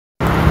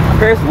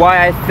Here's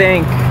why I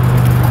think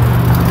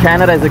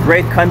Canada is a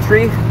great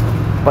country,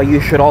 but you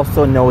should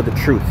also know the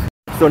truth.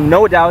 So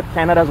no doubt,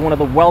 Canada is one of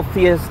the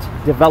wealthiest,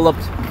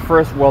 developed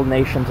first world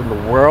nations in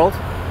the world.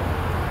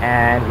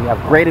 And we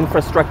have great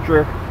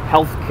infrastructure,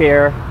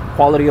 healthcare,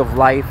 quality of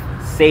life,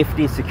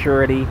 safety,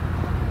 security,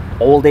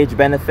 old age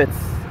benefits,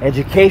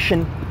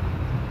 education.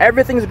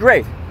 Everything's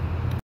great.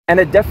 And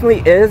it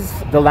definitely is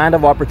the land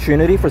of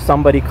opportunity for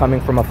somebody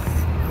coming from a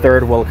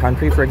third world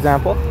country, for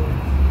example.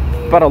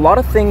 But a lot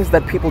of things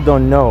that people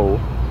don't know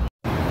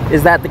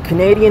is that the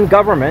Canadian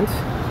government,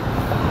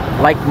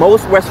 like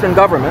most Western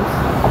governments,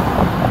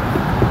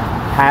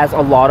 has a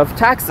lot of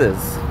taxes.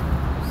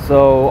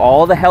 So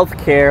all the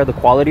healthcare, the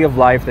quality of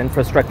life, the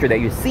infrastructure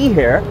that you see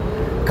here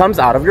comes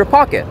out of your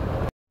pocket.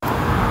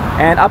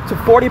 And up to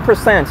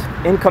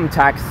 40% income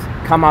tax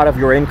come out of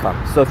your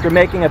income. So if you're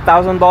making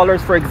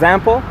 $1,000, for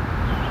example,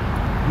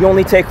 you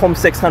only take home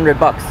 600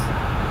 bucks.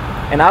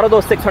 And out of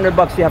those 600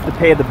 bucks, you have to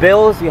pay the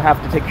bills, you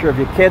have to take care of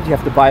your kids, you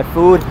have to buy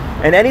food,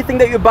 and anything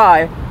that you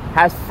buy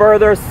has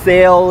further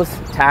sales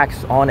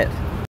tax on it.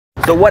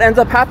 So what ends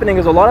up happening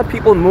is a lot of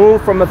people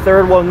move from a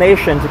third world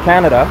nation to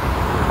Canada,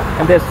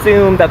 and they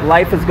assume that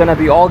life is going to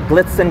be all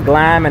glitz and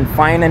glam and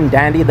fine and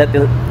dandy that they,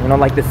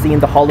 like they see in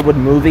the Hollywood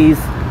movies.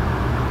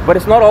 But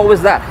it's not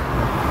always that.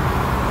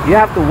 You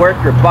have to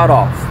work your butt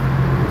off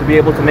to be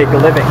able to make a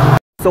living.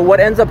 So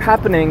what ends up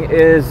happening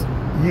is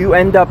you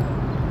end up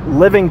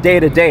living day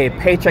to day,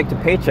 paycheck to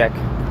paycheck,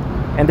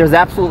 and there's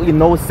absolutely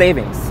no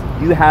savings.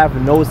 You have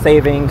no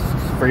savings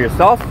for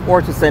yourself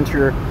or to send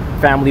your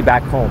family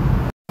back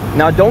home.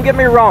 Now, don't get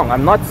me wrong,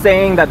 I'm not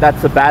saying that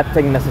that's a bad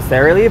thing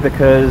necessarily,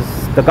 because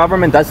the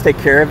government does take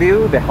care of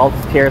you, the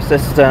healthcare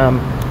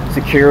system,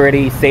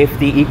 security,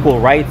 safety,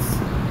 equal rights,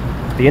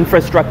 the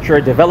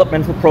infrastructure,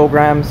 developmental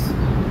programs,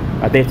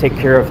 they take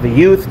care of the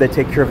youth, they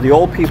take care of the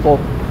old people.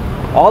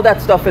 All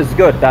that stuff is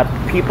good that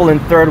people in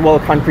third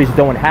world countries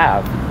don't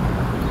have.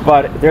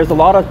 But there's a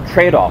lot of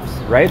trade-offs,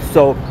 right?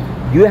 So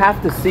you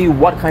have to see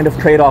what kind of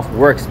trade-off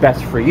works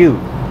best for you.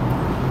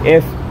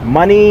 If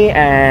money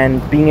and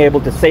being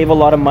able to save a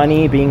lot of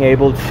money, being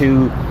able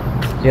to,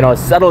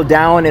 settle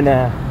down in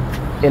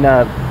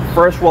a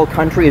first world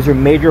country is your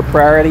major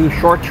priority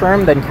short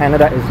term, then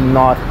Canada is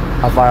not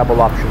a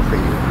viable option for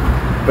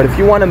you. But if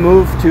you want to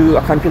move to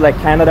a country like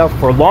Canada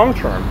for long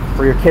term,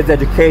 for your kids'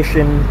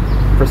 education,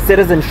 for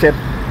citizenship,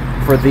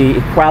 for the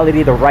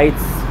equality, the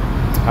rights,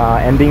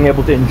 and being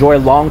able to enjoy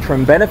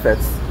long-term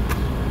benefits,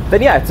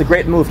 then yeah, it's a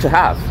great move to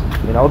have,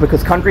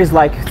 because countries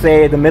like,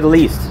 say, the Middle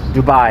East,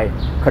 Dubai,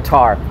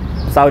 Qatar,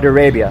 Saudi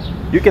Arabia,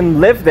 you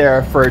can live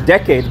there for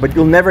decades, but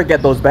you'll never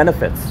get those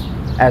benefits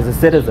as a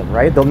citizen,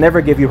 right? They'll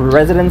never give you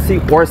residency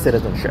or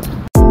citizenship.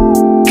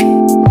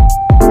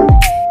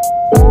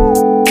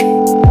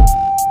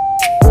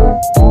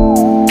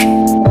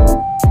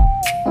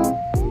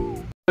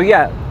 So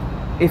yeah,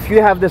 if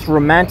you have this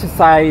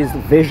romanticized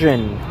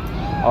vision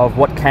of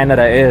what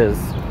Canada is,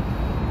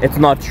 it's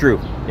not true.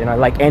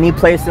 Like any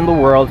place in the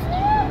world,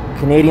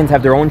 Canadians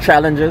have their own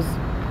challenges,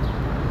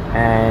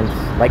 and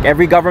like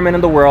every government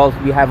in the world,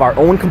 we have our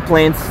own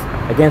complaints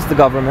against the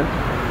government.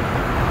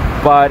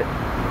 But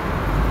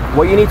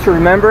what you need to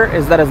remember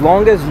is that as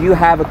long as you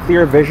have a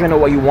clear vision of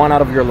what you want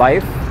out of your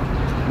life,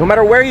 no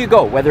matter where you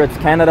go, whether it's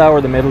Canada or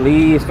the Middle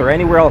East or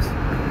anywhere else,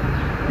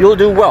 you'll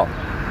do well.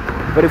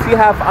 But if you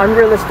have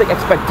unrealistic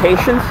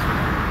expectations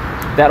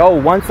that, oh,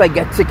 once I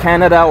get to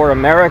Canada or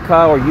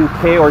America or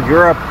UK or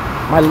Europe,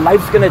 my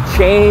life's gonna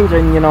change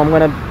and I'm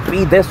gonna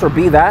be this or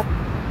be that,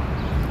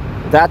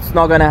 that's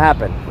not gonna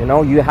happen.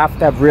 You have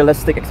to have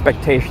realistic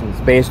expectations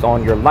based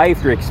on your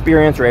life, your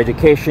experience, your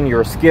education,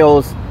 your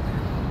skills,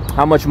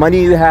 how much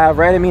money you have,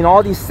 right? I mean,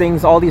 all these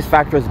things, all these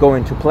factors go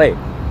into play.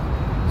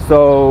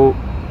 So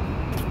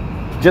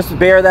just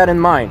bear that in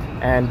mind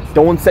and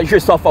don't set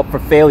yourself up for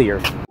failure.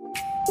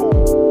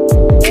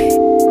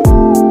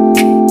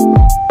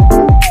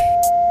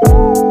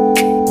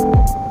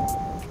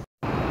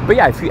 But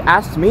yeah, if you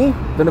asked me,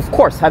 then of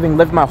course, having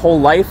lived my whole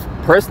life,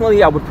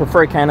 personally, I would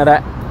prefer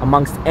Canada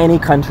amongst any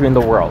country in the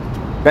world.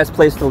 Best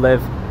place to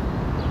live,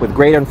 with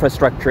great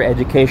infrastructure,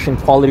 education,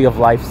 quality of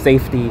life,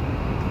 safety,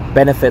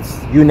 benefits,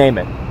 you name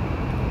it.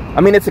 I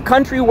mean, it's a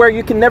country where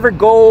you can never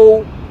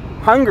go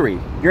hungry.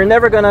 You're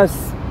never gonna,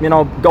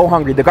 go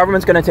hungry. The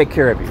government's gonna take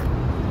care of you.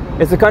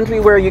 It's a country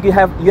where you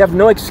have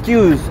no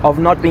excuse of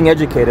not being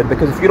educated,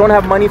 because if you don't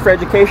have money for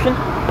education,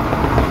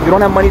 you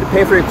don't have money to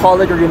pay for your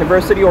college or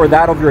university or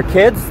that of your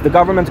kids, the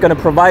government's going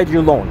to provide you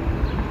a loan.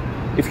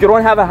 If you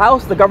don't have a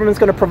house, the government's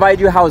going to provide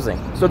you housing.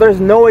 So there's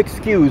no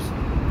excuse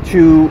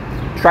to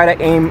try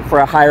to aim for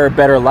a higher,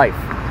 better life.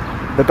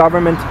 The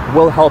government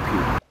will help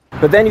you.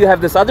 But then you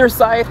have this other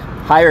side,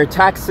 higher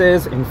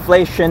taxes,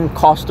 inflation,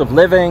 cost of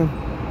living.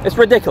 It's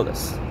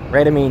ridiculous,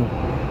 right? I mean,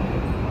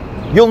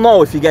 you'll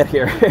know if you get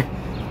here.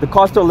 The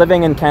cost of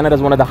living in Canada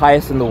is one of the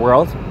highest in the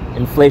world.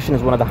 Inflation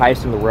is one of the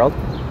highest in the world.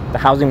 The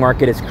housing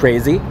market is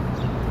crazy.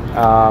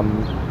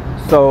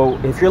 So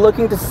if you're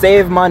looking to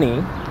save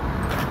money,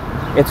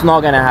 it's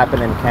not going to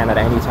happen in Canada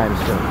anytime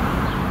soon.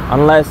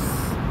 Unless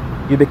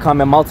you become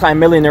a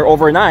multi-millionaire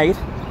overnight,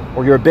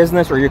 or your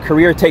business or your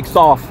career takes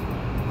off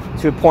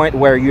to a point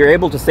where you're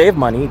able to save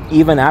money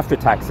even after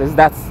taxes,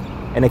 that's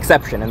an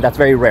exception, and that's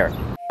very rare.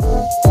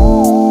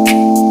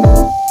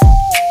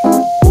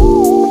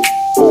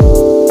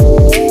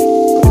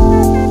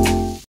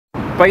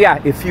 But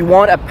yeah, if you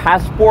want a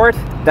passport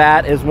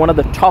that is one of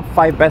the top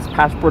 5 best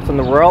passports in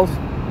the world,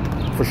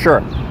 for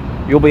sure,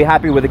 you'll be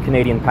happy with a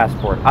Canadian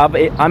passport.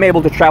 I'm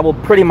able to travel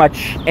pretty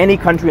much any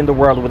country in the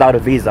world without a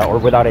visa or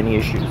without any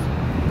issues.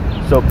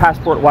 So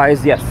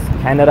passport-wise, yes,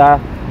 Canada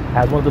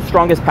has one of the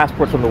strongest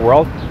passports in the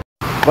world.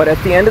 But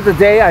at the end of the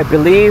day, I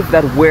believe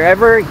that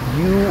wherever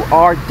you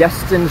are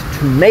destined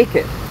to make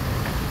it,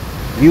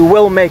 you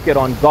will make it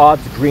on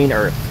God's green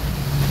earth.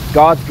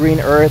 God's green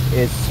earth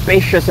is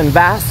spacious and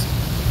vast.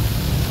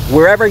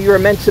 Wherever you are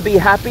meant to be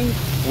happy,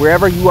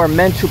 wherever you are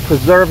meant to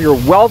preserve your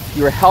wealth,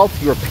 your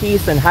health, your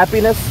peace and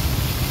happiness,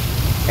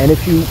 and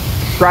if you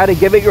try to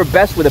give it your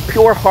best with a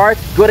pure heart,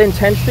 good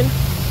intention,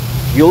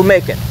 you'll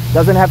make it.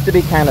 Doesn't have to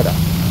be Canada.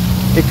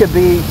 It could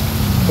be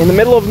in the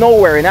middle of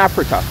nowhere in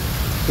Africa.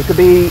 It could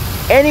be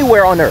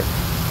anywhere on earth.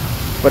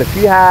 But if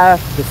you have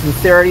the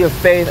sincerity of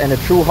faith and a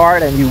true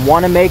heart and you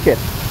want to make it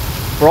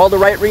for all the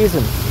right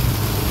reasons,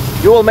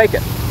 you will make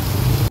it.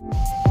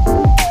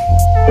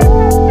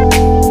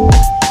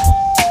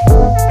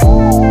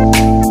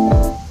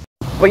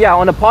 But yeah,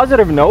 on a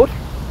positive note,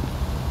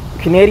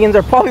 Canadians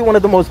are probably one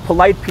of the most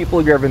polite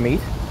people you ever meet.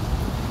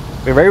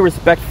 We're very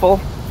respectful.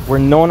 We're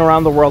known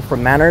around the world for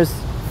manners.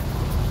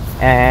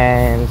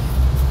 And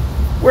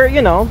we're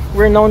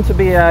known to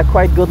be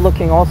quite good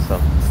looking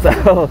also.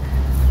 So,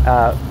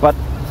 but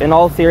in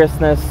all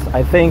seriousness,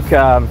 I think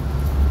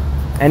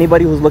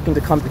anybody who's looking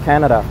to come to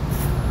Canada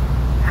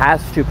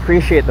has to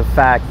appreciate the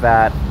fact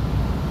that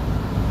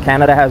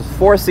Canada has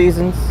 4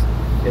 seasons,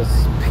 is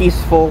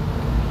peaceful,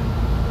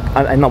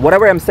 and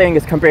whatever I'm saying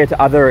is compared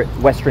to other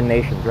Western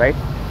nations, right?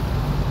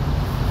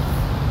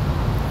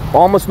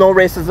 Almost no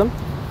racism,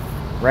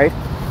 right?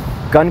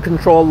 Gun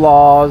control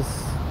laws.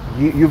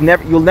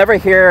 You'll never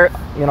hear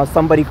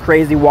somebody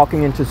crazy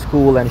walking into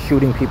school and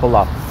shooting people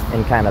up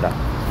in Canada.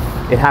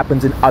 It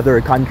happens in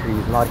other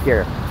countries, not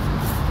here.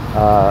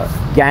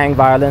 Gang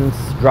violence,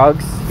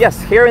 drugs,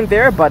 yes, here and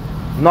there, but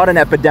not an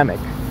epidemic.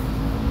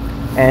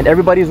 And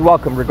everybody's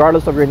welcome,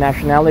 regardless of your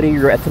nationality,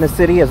 your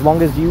ethnicity, as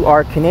long as you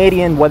are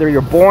Canadian, whether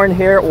you're born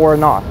here or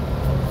not.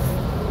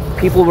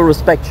 People will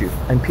respect you,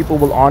 and people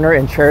will honor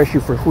and cherish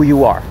you for who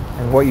you are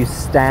and what you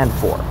stand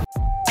for.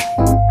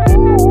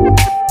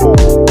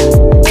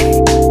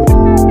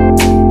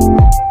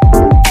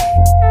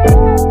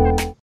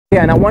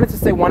 Yeah, and I wanted to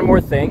say one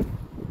more thing.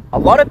 A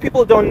lot of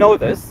people don't know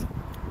this,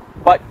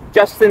 but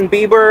Justin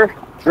Bieber,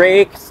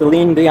 Drake,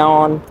 Celine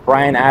Dion,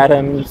 Bryan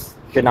Adams,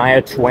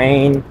 Shania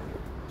Twain,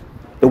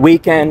 The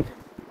Weeknd,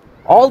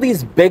 all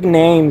these big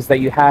names that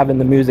you have in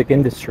the music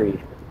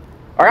industry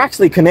are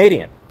actually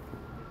Canadian,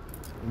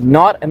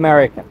 not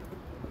American.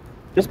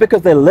 Just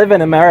because they live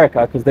in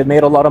America, because they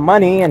made a lot of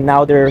money and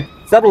now they're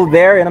settled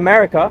there in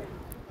America,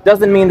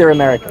 doesn't mean they're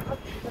American.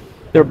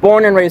 They're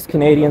born and raised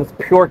Canadians,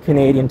 pure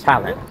Canadian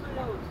talent.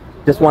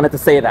 Just wanted to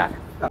say that.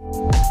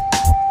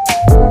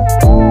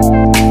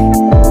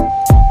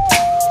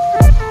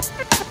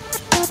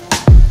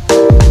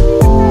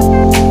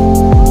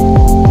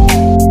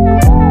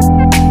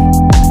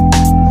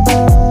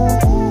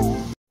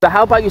 So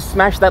how about you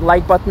smash that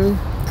like button,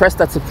 press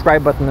that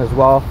subscribe button as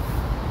well,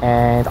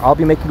 and I'll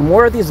be making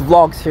more of these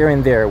vlogs here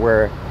and there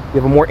where we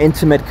have a more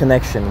intimate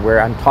connection,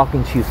 where I'm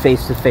talking to you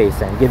face to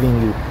face and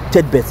giving you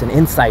tidbits and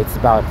insights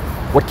about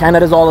what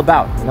Canada's all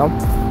about,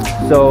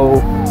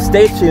 So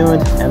stay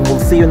tuned and we'll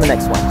see you in the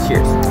next one.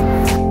 Cheers.